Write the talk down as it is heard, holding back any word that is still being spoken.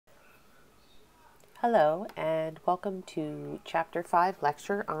Hello and welcome to Chapter 5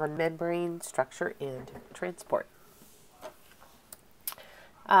 lecture on membrane structure and transport.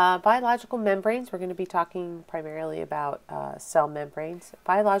 Biological membranes, we're going to be talking primarily about cell membranes.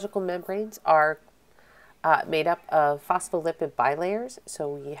 Biological membranes are made up of phospholipid bilayers. So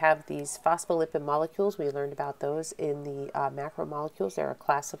we have these phospholipid molecules. We learned about those in the macromolecules. They're a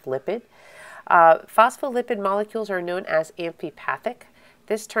class of lipid. Phospholipid molecules are known as amphipathic.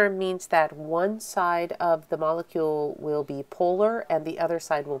 This term means that one side of the molecule will be polar and the other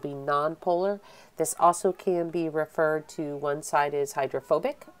side will be nonpolar. This also can be referred to one side as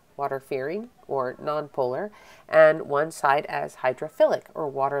hydrophobic, water-fearing, or nonpolar, and one side as hydrophilic, or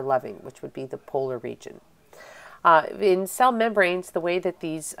water-loving, which would be the polar region. In cell membranes, the way that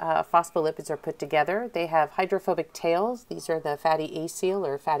these phospholipids are put together, they have hydrophobic tails. These are the fatty acyl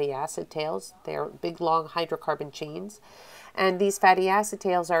or fatty acid tails. They are big, long hydrocarbon chains. And these fatty acid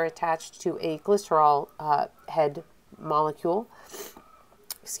tails are attached to a glycerol head molecule,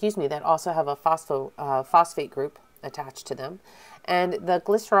 that also have a phosphate group attached to them. And the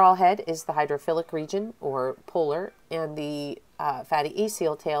glycerol head is the hydrophilic region, or polar, and the fatty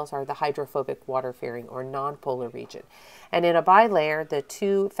acyl tails are the hydrophobic, water-fearing, or nonpolar region. And in a bilayer, the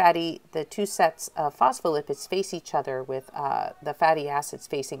two sets of phospholipids face each other with the fatty acids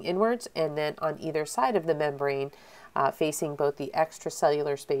facing inwards, and then on either side of the membrane, facing both the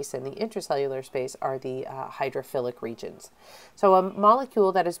extracellular space and the intracellular space, are the hydrophilic regions. So a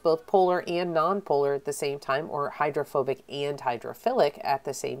molecule that is both polar and nonpolar at the same time, or hydrophobic and hydrophilic at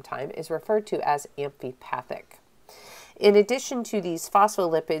the same time, is referred to as amphipathic. In addition to these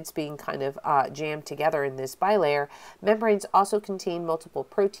phospholipids being kind of jammed together in this bilayer, membranes also contain multiple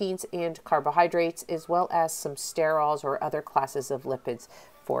proteins and carbohydrates, as well as some sterols or other classes of lipids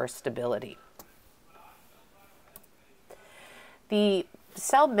for stability. The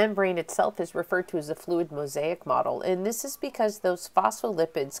cell membrane itself is referred to as a fluid mosaic model, and this is because those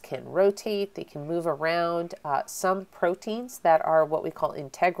phospholipids can rotate, they can move around. Some proteins that are what we call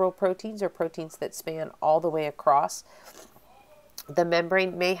integral proteins, or proteins that span all the way across the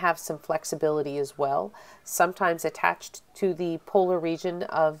membrane, may have some flexibility as well. Sometimes attached to the polar region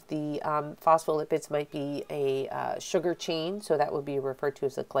of the phospholipids might be a sugar chain, so that would be referred to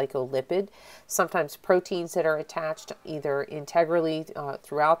as a glycolipid. Sometimes proteins that are attached either integrally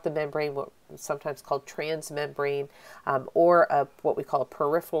throughout the membrane, what is sometimes called transmembrane, or what we call a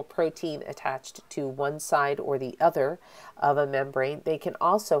peripheral protein attached to one side or the other of a membrane. They can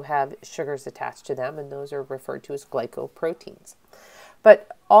also have sugars attached to them, and those are referred to as glycoproteins.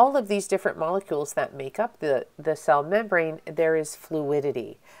 But all of these different molecules that make up the cell membrane, there is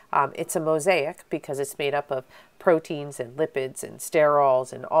fluidity. It's a mosaic because it's made up of proteins and lipids and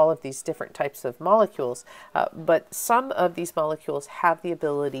sterols and all of these different types of molecules. But some of these molecules have the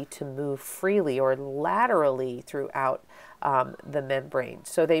ability to move freely or laterally throughout the membrane.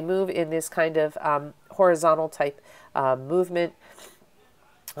 So they move in this kind of horizontal type movement.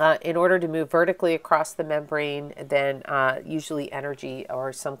 In order to move vertically across the membrane, then usually energy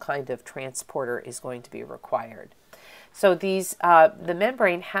or some kind of transporter is going to be required. So the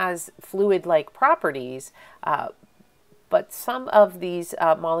membrane has fluid-like properties, but some of these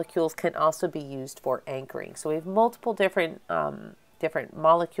molecules can also be used for anchoring. So we have multiple different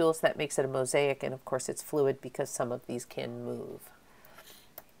molecules that makes it a mosaic, and of course it's fluid because some of these can move.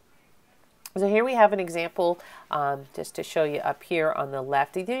 So here we have an example just to show you up here on the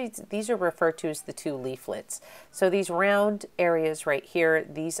left. These are referred to as the two leaflets. So these round areas right here,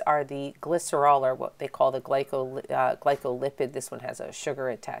 these are the glycerol, or what they call the glycolipid. This one has a sugar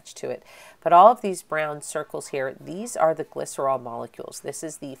attached to it. But all of these brown circles here, these are the glycerol molecules. This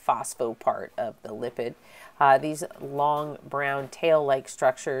is the phospho part of the lipid. These long brown tail-like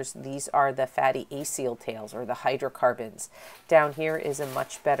structures, these are the fatty acyl tails, or the hydrocarbons. Down here is a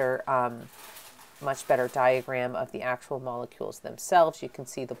much better diagram of the actual molecules themselves. You can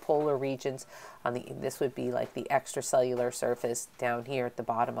see the polar regions on this would be like the extracellular surface. Down here at the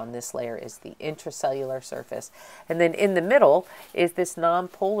bottom on this layer is the intracellular surface. And then in the middle is this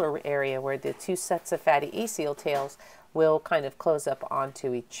nonpolar area where the two sets of fatty acyl tails will kind of close up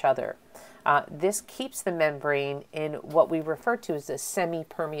onto each other. This keeps the membrane in what we refer to as a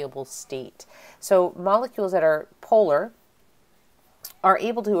semi-permeable state. So molecules that are polar are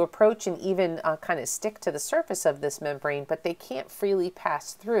able to approach and even kind of stick to the surface of this membrane, but they can't freely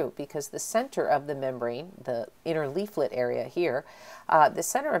pass through because the center of the membrane, the inner leaflet area here, the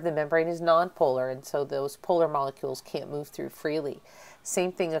center of the membrane is nonpolar, and so those polar molecules can't move through freely.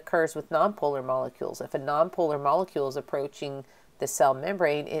 Same thing occurs with nonpolar molecules. If a nonpolar molecule is approaching the cell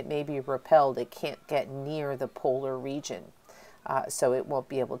membrane, it may be repelled. It can't get near the polar region. so it won't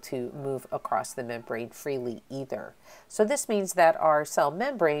be able to move across the membrane freely either. So this means that our cell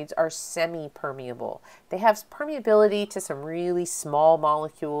membranes are semi-permeable. They have permeability to some really small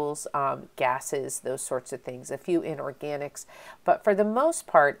molecules, gases, those sorts of things, a few inorganics. But for the most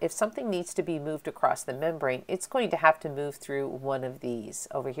part, if something needs to be moved across the membrane, it's going to have to move through one of these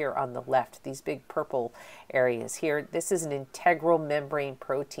over here on the left, these big purple areas here. This is an integral membrane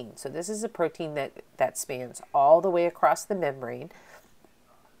protein. So this is a protein that spans all the way across the membrane.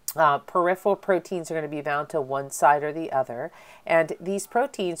 Peripheral proteins are going to be bound to one side or the other, and these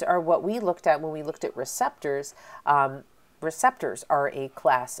proteins are what we looked at when we looked at receptors. Receptors are a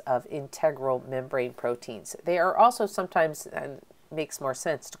class of integral membrane proteins. They are also sometimes, and makes more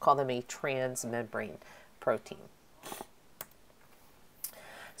sense to call them a transmembrane protein.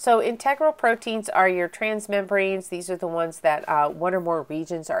 So integral proteins are your transmembranes. These are the ones that one or more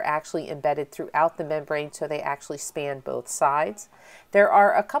regions are actually embedded throughout the membrane, so they actually span both sides. There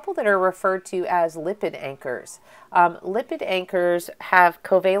are a couple that are referred to as lipid anchors. Lipid anchors have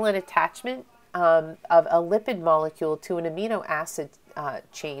covalent attachment of a lipid molecule to an amino acid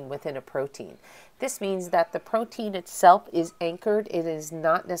chain within a protein. This means that the protein itself is anchored. It is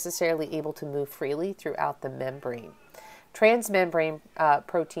not necessarily able to move freely throughout the membrane. Transmembrane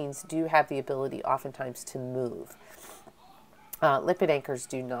proteins do have the ability oftentimes to move. Lipid anchors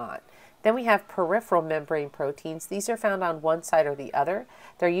do not. Then we have peripheral membrane proteins. These are found on one side or the other.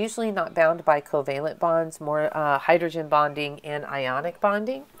 They're usually not bound by covalent bonds, more hydrogen bonding and ionic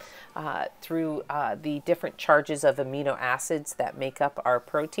bonding through the different charges of amino acids that make up our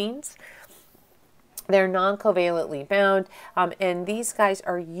proteins. They're non-covalently bound, and these guys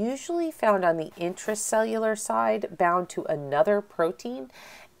are usually found on the intracellular side, bound to another protein,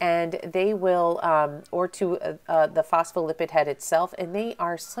 and they will, or to the phospholipid head itself, and they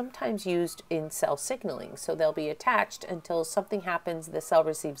are sometimes used in cell signaling. So they'll be attached until something happens, the cell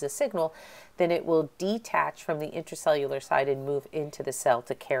receives a signal, then it will detach from the intracellular side and move into the cell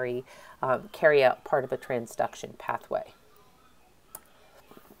to carry out part of a transduction pathway.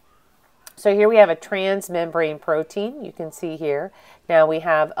 So here we have a transmembrane protein, you can see here. Now we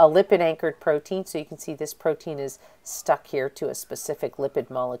have a lipid-anchored protein, so you can see this protein is stuck here to a specific lipid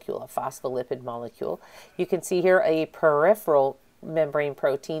molecule, a phospholipid molecule. You can see here a peripheral membrane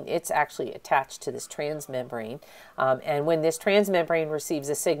protein. It's actually attached to this transmembrane. And when this transmembrane receives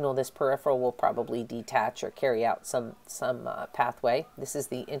a signal, this peripheral will probably detach or carry out some pathway. This is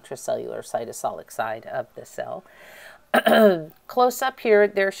the intracellular cytosolic side of the cell. Close up here,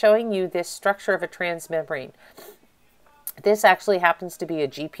 they're showing you this structure of a transmembrane. This actually happens to be a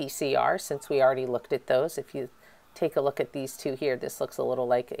GPCR, since we already looked at those. If you take a look at these two here, this looks a little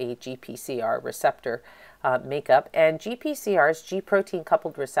like a GPCR receptor makeup. And GPCRs, G protein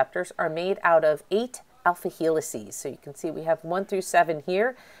coupled receptors, are made out of 8 alpha helices. So you can see we have 1 through 7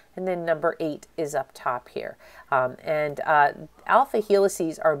 here, and then number 8 is up top here. Alpha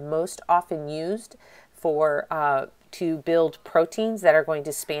helices are most often used for to build proteins that are going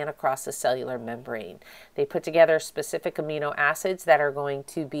to span across the cellular membrane. They put together specific amino acids that are going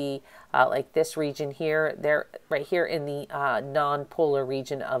to be like this region here. They're right here in the non-polar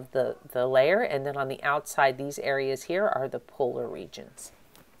region of the layer, and then on the outside, these areas here are the polar regions.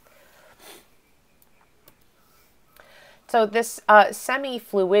 So this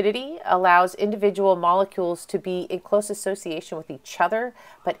semi-fluidity allows individual molecules to be in close association with each other,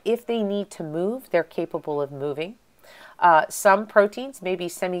 but if they need to move, they're capable of moving. Some proteins may be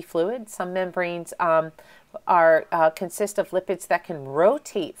semi-fluid. Some membranes consist of lipids that can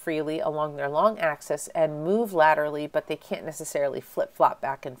rotate freely along their long axis and move laterally, but they can't necessarily flip-flop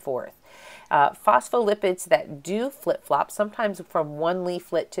back and forth. Phospholipids that do flip-flop, sometimes from one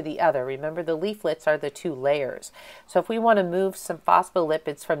leaflet to the other. Remember, the leaflets are the 2 layers. So if we want to move some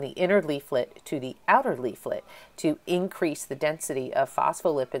phospholipids from the inner leaflet to the outer leaflet to increase the density of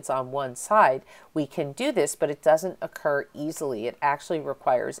phospholipids on one side, we can do this, but it doesn't occur easily. It actually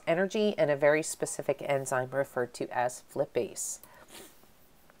requires energy and a very specific enzyme referred to as flipase.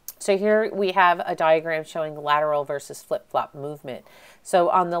 So here we have a diagram showing lateral versus flip-flop movement. So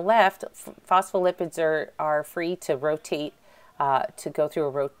on the left, phospholipids are free to rotate, to go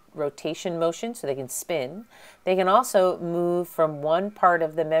through a rotation motion, so they can spin. They can also move from one part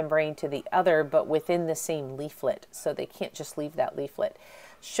of the membrane to the other, but within the same leaflet, so they can't just leave that leaflet.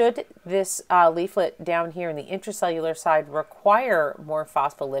 Should this leaflet down here in the intracellular side require more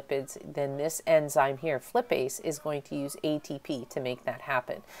phospholipids, then this enzyme here, flipase, is going to use ATP to make that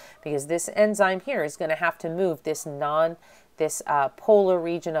happen, because this enzyme here is going to have to move this polar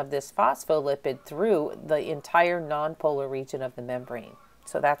region of this phospholipid through the entire non-polar region of the membrane.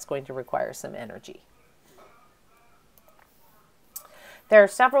 So that's going to require some energy. There are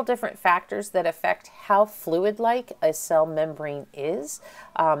several different factors that affect how fluid-like a cell membrane is,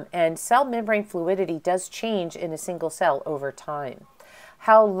 and cell membrane fluidity does change in a single cell over time.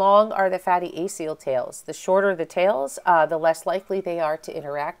 How long are the fatty acyl tails? The shorter the tails, the less likely they are to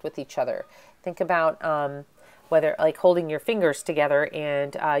interact with each other. Think about whether like holding your fingers together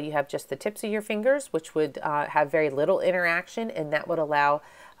and you have just the tips of your fingers, which would have very little interaction, and that would allow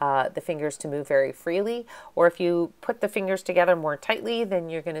the fingers to move very freely. Or if you put the fingers together more tightly, then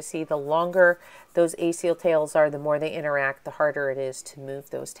you're going to see the longer those acyl tails are, the more they interact, the harder it is to move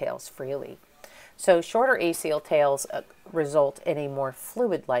those tails freely. So shorter acyl tails result in a more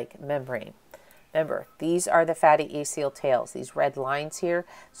fluid-like membrane. Remember, these are the fatty acyl tails, these red lines here.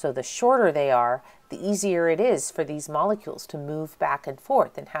 So the shorter they are, the easier it is for these molecules to move back and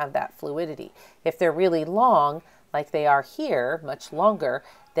forth and have that fluidity. If they're really long, like they are here, much longer,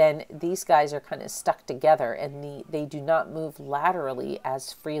 then these guys are kind of stuck together and they do not move laterally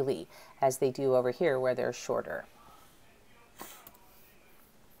as freely as they do over here where they're shorter.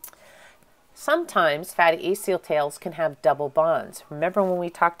 Sometimes fatty acyl tails can have double bonds. Remember when we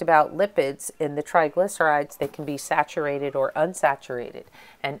talked about lipids in the triglycerides, they can be saturated or unsaturated.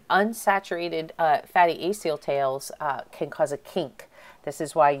 And unsaturated fatty acyl tails can cause a kink. This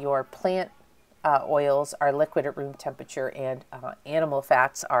is why your plant oils are liquid at room temperature and animal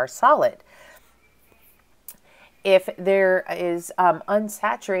fats are solid. If there is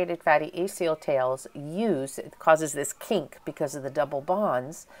unsaturated fatty acyl tails used, it causes this kink because of the double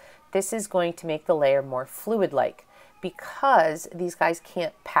bonds. This is going to make the layer more fluid-like because these guys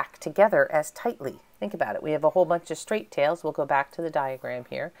can't pack together as tightly. Think about it. We have a whole bunch of straight tails. We'll go back to the diagram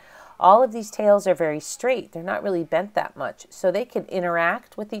here. All of these tails are very straight. They're not really bent that much. So they can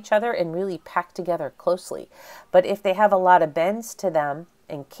interact with each other and really pack together closely. But if they have a lot of bends to them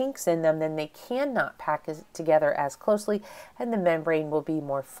and kinks in them, then they cannot pack together as closely, and the membrane will be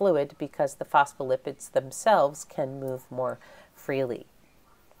more fluid because the phospholipids themselves can move more freely.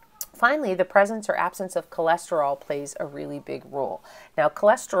 Finally, the presence or absence of cholesterol plays a really big role. Now,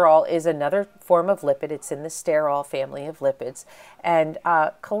 cholesterol is another form of lipid. It's in the sterol family of lipids. And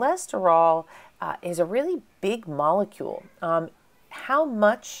cholesterol is a really big molecule. How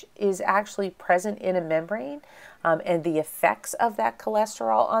much is actually present in a membrane and the effects of that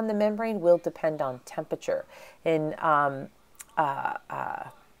cholesterol on the membrane will depend on temperature.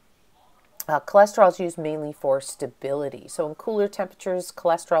 Cholesterol is used mainly for stability. So in cooler temperatures,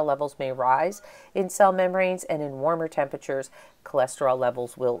 cholesterol levels may rise in cell membranes, and in warmer temperatures, cholesterol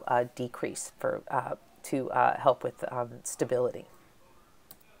levels will decrease to help with stability.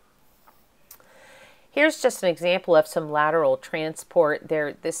 Here's just an example of some lateral transport.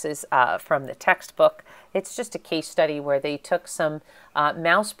 This is from the textbook. It's just a case study where they took some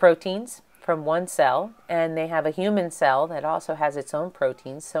mouse proteins from one cell, and they have a human cell that also has its own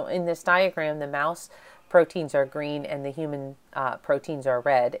proteins. So in this diagram, the mouse proteins are green and the human proteins are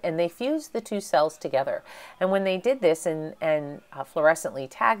red, and they fused the two cells together. And when they did this and fluorescently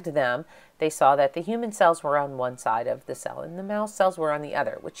tagged them, they saw that the human cells were on one side of the cell and the mouse cells were on the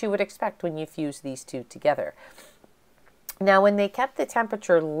other, which you would expect when you fuse these two together. Now, when they kept the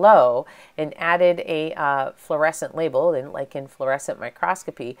temperature low and added a fluorescent label, like in fluorescent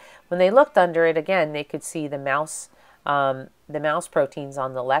microscopy, when they looked under it again, they could see the mouse proteins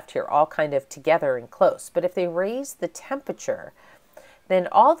on the left here all kind of together and close. But if they raised the temperature, then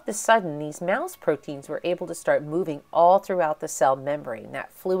all of a sudden these mouse proteins were able to start moving all throughout the cell membrane.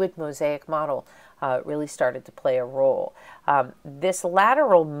 That fluid mosaic model really started to play a role. This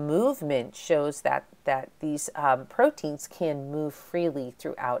lateral movement shows that these proteins can move freely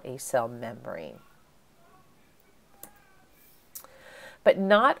throughout a cell membrane. But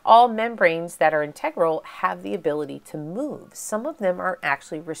not all membranes that are integral have the ability to move. Some of them are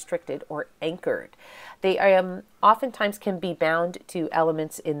actually restricted or anchored. They oftentimes can be bound to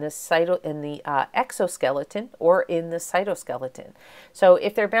elements in the exoskeleton or in the cytoskeleton. So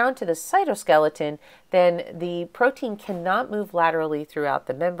if they're bound to the cytoskeleton, then the protein cannot move laterally throughout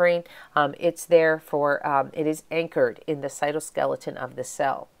the membrane. It is anchored in the cytoskeleton of the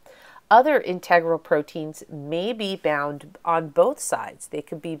cell. Other integral proteins may be bound on both sides. They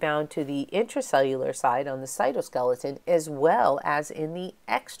could be bound to the intracellular side on the cytoskeleton as well as in the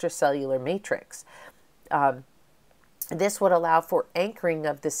extracellular matrix. This would allow for anchoring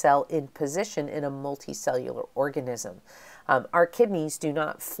of the cell in position in a multicellular organism. Our kidneys do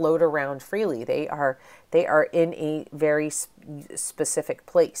not float around freely. They are in a very specific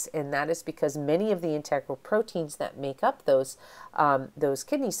place, and that is because many of the integral proteins that make up those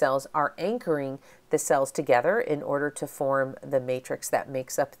kidney cells are anchoring the cells together in order to form the matrix that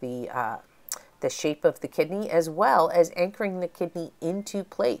makes up the the shape of the kidney, as well as anchoring the kidney into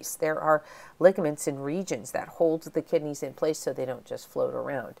place. There are ligaments and regions that hold the kidneys in place so they don't just float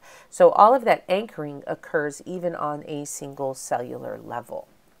around. So all of that anchoring occurs even on a single cellular level.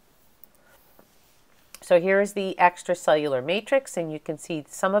 So here is the extracellular matrix, and you can see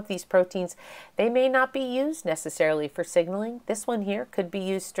some of these proteins, they may not be used necessarily for signaling. This one here could be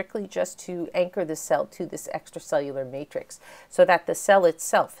used strictly just to anchor the cell to this extracellular matrix so that the cell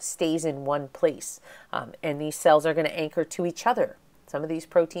itself stays in one place. And these cells are going to anchor to each other. Some of these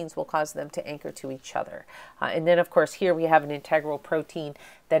proteins will cause them to anchor to each other. And then, of course, here we have an integral protein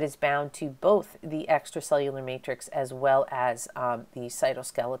that is bound to both the extracellular matrix as well as the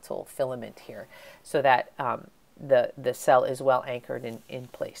cytoskeletal filament here, so that the cell is well anchored in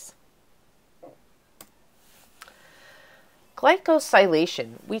place.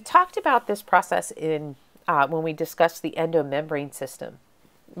 Glycosylation. We talked about this process in when we discussed the endomembrane system.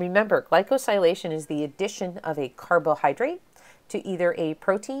 Remember, glycosylation is the addition of a carbohydrate to either a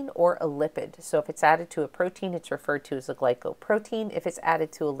protein or a lipid. So if it's added to a protein, it's referred to as a glycoprotein. If it's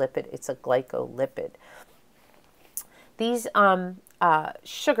added to a lipid, it's a glycolipid. These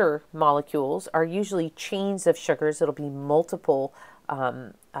sugar molecules are usually chains of sugars. It'll be multiple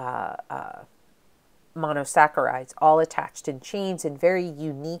monosaccharides all attached in chains in very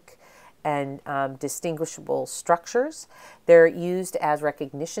unique and distinguishable structures. They're used as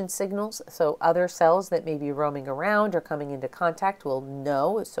recognition signals, so other cells that may be roaming around or coming into contact will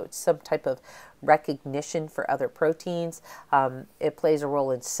know, so it's some type of recognition for other proteins. It plays a role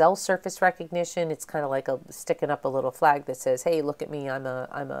in cell surface recognition. It's kind of like sticking up a little flag that says, hey, look at me, I'm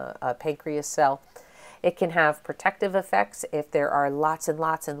a pancreas cell. It can have protective effects if there are lots and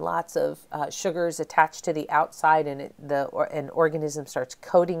lots and lots of sugars attached to the outside and an organism starts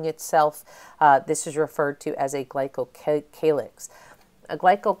coating itself. This is referred to as a glycocalyx. A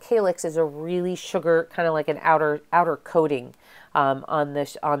glycocalyx is a really sugar, kind of like an outer coating on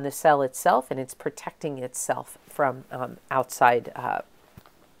the cell itself, and it's protecting itself from outside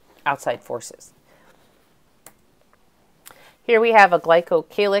forces. Here we have a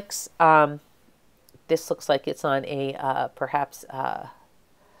glycocalyx. This looks like it's on a perhaps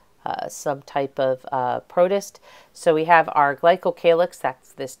some type of protist. So we have our glycocalyx,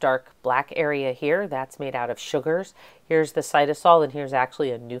 that's this dark black area here, that's made out of sugars. Here's the cytosol, and here's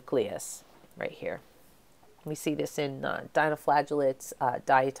actually a nucleus right here. We see this in dinoflagellates,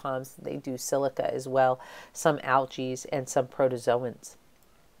 diatoms, they do silica as well, some algae, and some protozoans.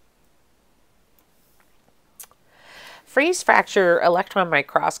 Freeze fracture electron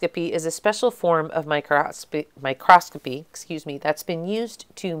microscopy is a special form of microscopy, that's been used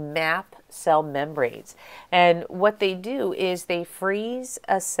to map cell membranes. And what they do is they freeze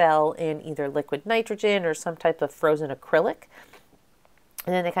a cell in either liquid nitrogen or some type of frozen acrylic,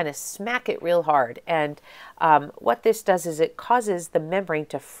 and then they kind of smack it real hard. And what this does is it causes the membrane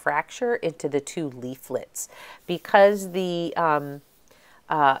to fracture into the two leaflets, because the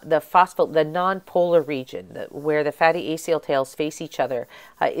non-polar region, where the fatty acyl tails face each other,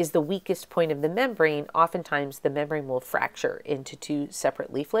 is the weakest point of the membrane. Oftentimes the membrane will fracture into two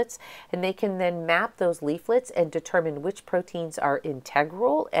separate leaflets, and they can then map those leaflets and determine which proteins are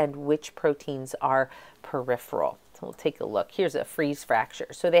integral and which proteins are peripheral. So we'll take a look. Here's a freeze fracture.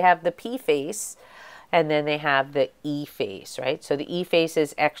 So they have the P face, and then they have the E face, right? So the E face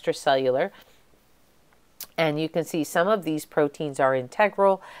is extracellular. And you can see some of these proteins are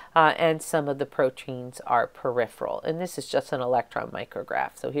integral and some of the proteins are peripheral. And this is just an electron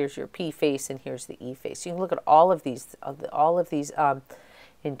micrograph. So here's your P face and here's the E face. You can look at all of these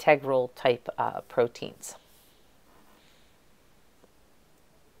integral type proteins.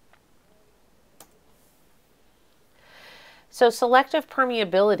 So selective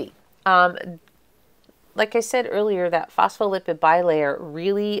permeability. Like I said earlier, that phospholipid bilayer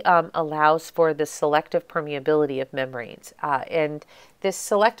really allows for the selective permeability of membranes. And this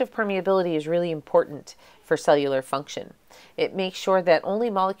selective permeability is really important for cellular function. It makes sure that only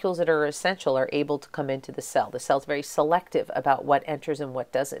molecules that are essential are able to come into the cell. The cell's very selective about what enters and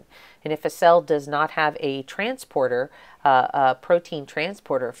what doesn't. And if a cell does not have a transporter, a protein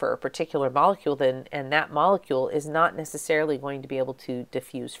transporter for a particular molecule, and that molecule is not necessarily going to be able to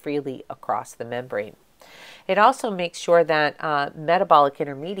diffuse freely across the membrane. It also makes sure that metabolic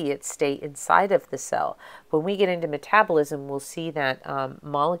intermediates stay inside of the cell. When we get into metabolism, we'll see that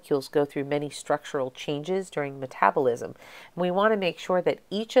molecules go through many structural changes during metabolism. And we want to make sure that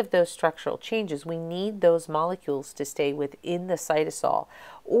each of those structural changes, we need those molecules to stay within the cytosol,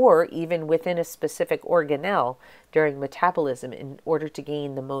 or even within a specific organelle during metabolism in order to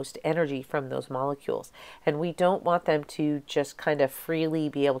gain the most energy from those molecules. And we don't want them to just kind of freely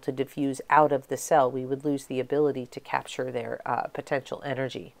be able to diffuse out of the cell. We would lose the ability to capture their potential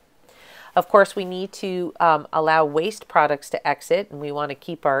energy. Of course, we need to allow waste products to exit, and we want to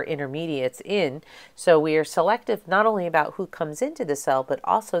keep our intermediates in. So we are selective not only about who comes into the cell, but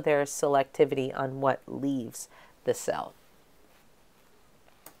also there is selectivity on what leaves the cell.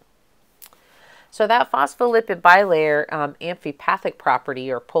 So that phospholipid bilayer amphipathic property,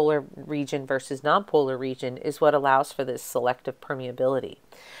 or polar region versus nonpolar region, is what allows for this selective permeability.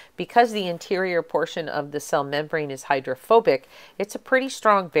 Because the interior portion of the cell membrane is hydrophobic, it's a pretty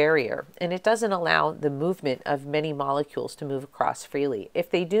strong barrier, and it doesn't allow the movement of many molecules to move across freely.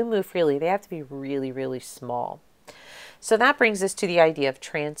 If they do move freely, they have to be really, really small. So that brings us to the idea of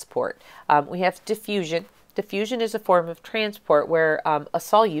transport. We have diffusion. Diffusion is a form of transport where a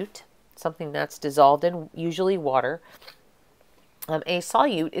solute, something that's dissolved in usually water, a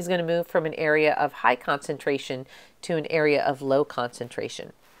solute is going to move from an area of high concentration to an area of low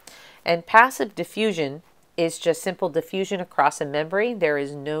concentration. And passive diffusion is just simple diffusion across a membrane. There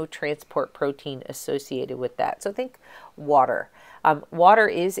is no transport protein associated with that. So think water. Water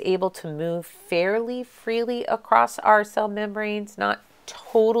is able to move fairly freely across our cell membranes, not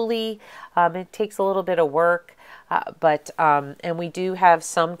totally. It takes a little bit of work. And we do have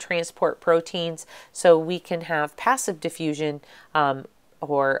some transport proteins, so we can have passive diffusion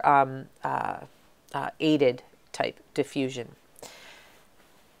or aided type diffusion.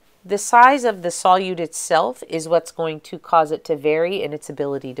 The size of the solute itself is what's going to cause it to vary in its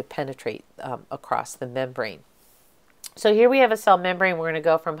ability to penetrate across the membrane. So here we have a cell membrane. We're going to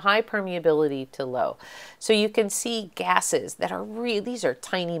go from high permeability to low. So you can see gases that are these are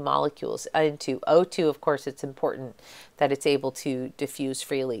tiny molecules. Into O2, of course, it's important that it's able to diffuse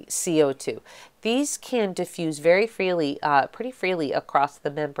freely. CO2. These can diffuse very freely, pretty freely across the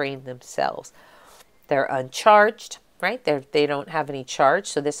membrane themselves. They're uncharged, right? They don't have any charge,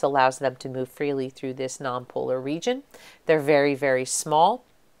 so this allows them to move freely through this nonpolar region. They're very, very small.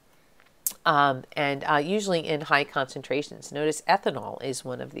 Usually in high concentrations. Notice ethanol is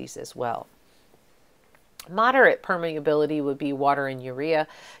one of these as well. Moderate permeability would be water and urea.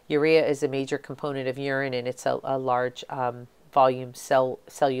 Urea is a major component of urine, and it's a large volume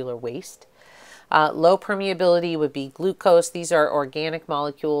cellular waste. Low permeability would be glucose. These are organic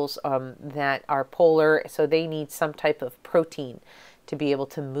molecules that are polar, so they need some type of protein to be able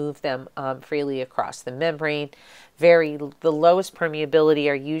to move them freely across the membrane. The lowest permeability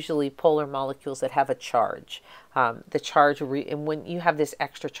are usually polar molecules that have a charge. The charge, and when you have this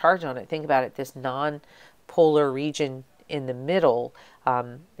extra charge on it, think about it, this non-polar region in the middle,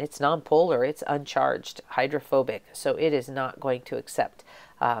 it's non-polar, it's uncharged, hydrophobic, so it is not going to accept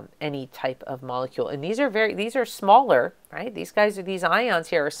any type of molecule. And these are smaller, right? These ions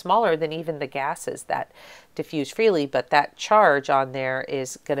here are smaller than even the gases that diffuse freely, but that charge on there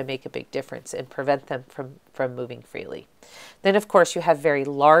is going to make a big difference and prevent them from moving freely. Then, of course, you have very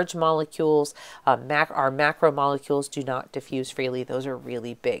large molecules. Our macromolecules do not diffuse freely. Those are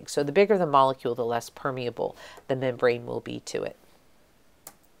really big. So the bigger the molecule, the less permeable the membrane will be to it.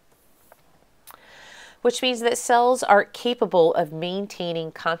 Which means that cells are capable of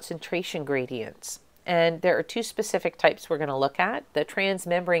maintaining concentration gradients. And there are two specific types we're going to look at. The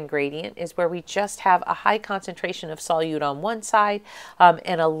transmembrane gradient is where we just have a high concentration of solute on one side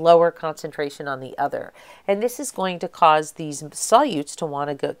and a lower concentration on the other. And this is going to cause these solutes to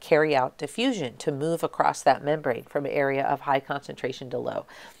want to carry out diffusion, to move across that membrane from an area of high concentration to low.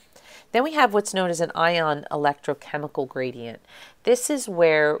 Then we have what's known as an ion electrochemical gradient. This is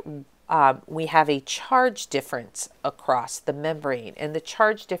where we have a charge difference across the membrane, and the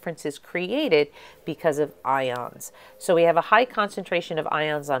charge difference is created because of ions. So we have a high concentration of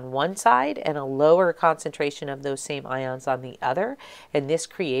ions on one side and a lower concentration of those same ions on the other, and this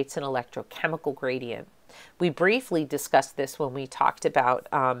creates an electrochemical gradient. We briefly discussed this when we talked about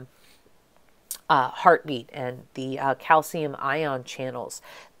heartbeat and the calcium ion channels,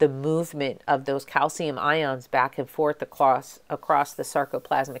 the movement of those calcium ions back and forth across the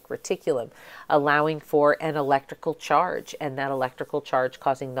sarcoplasmic reticulum, allowing for an electrical charge, and that electrical charge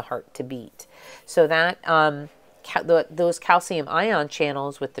causing the heart to beat. So that those calcium ion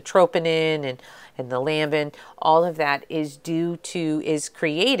channels with the troponin and the lambin, all of that is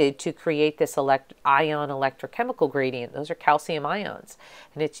created to create this ion electrochemical gradient. Those are calcium ions,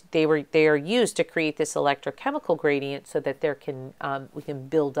 and they are used to create this electrochemical gradient so that we can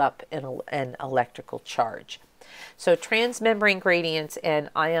build up an electrical charge. So transmembrane gradients and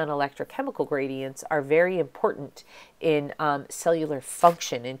ion electrochemical gradients are very important in cellular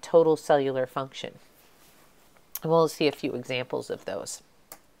function, in total cellular function. And we'll see a few examples of those.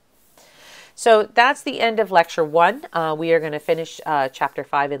 So that's the end of lecture 1. We are going to finish chapter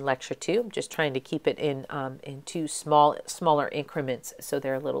 5 in lecture 2. I'm just trying to keep it in two smaller increments so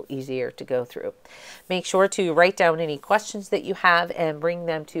they're a little easier to go through. Make sure to write down any questions that you have and bring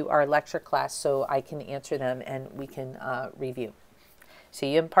them to our lecture class so I can answer them and we can review.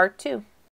 See you in part 2.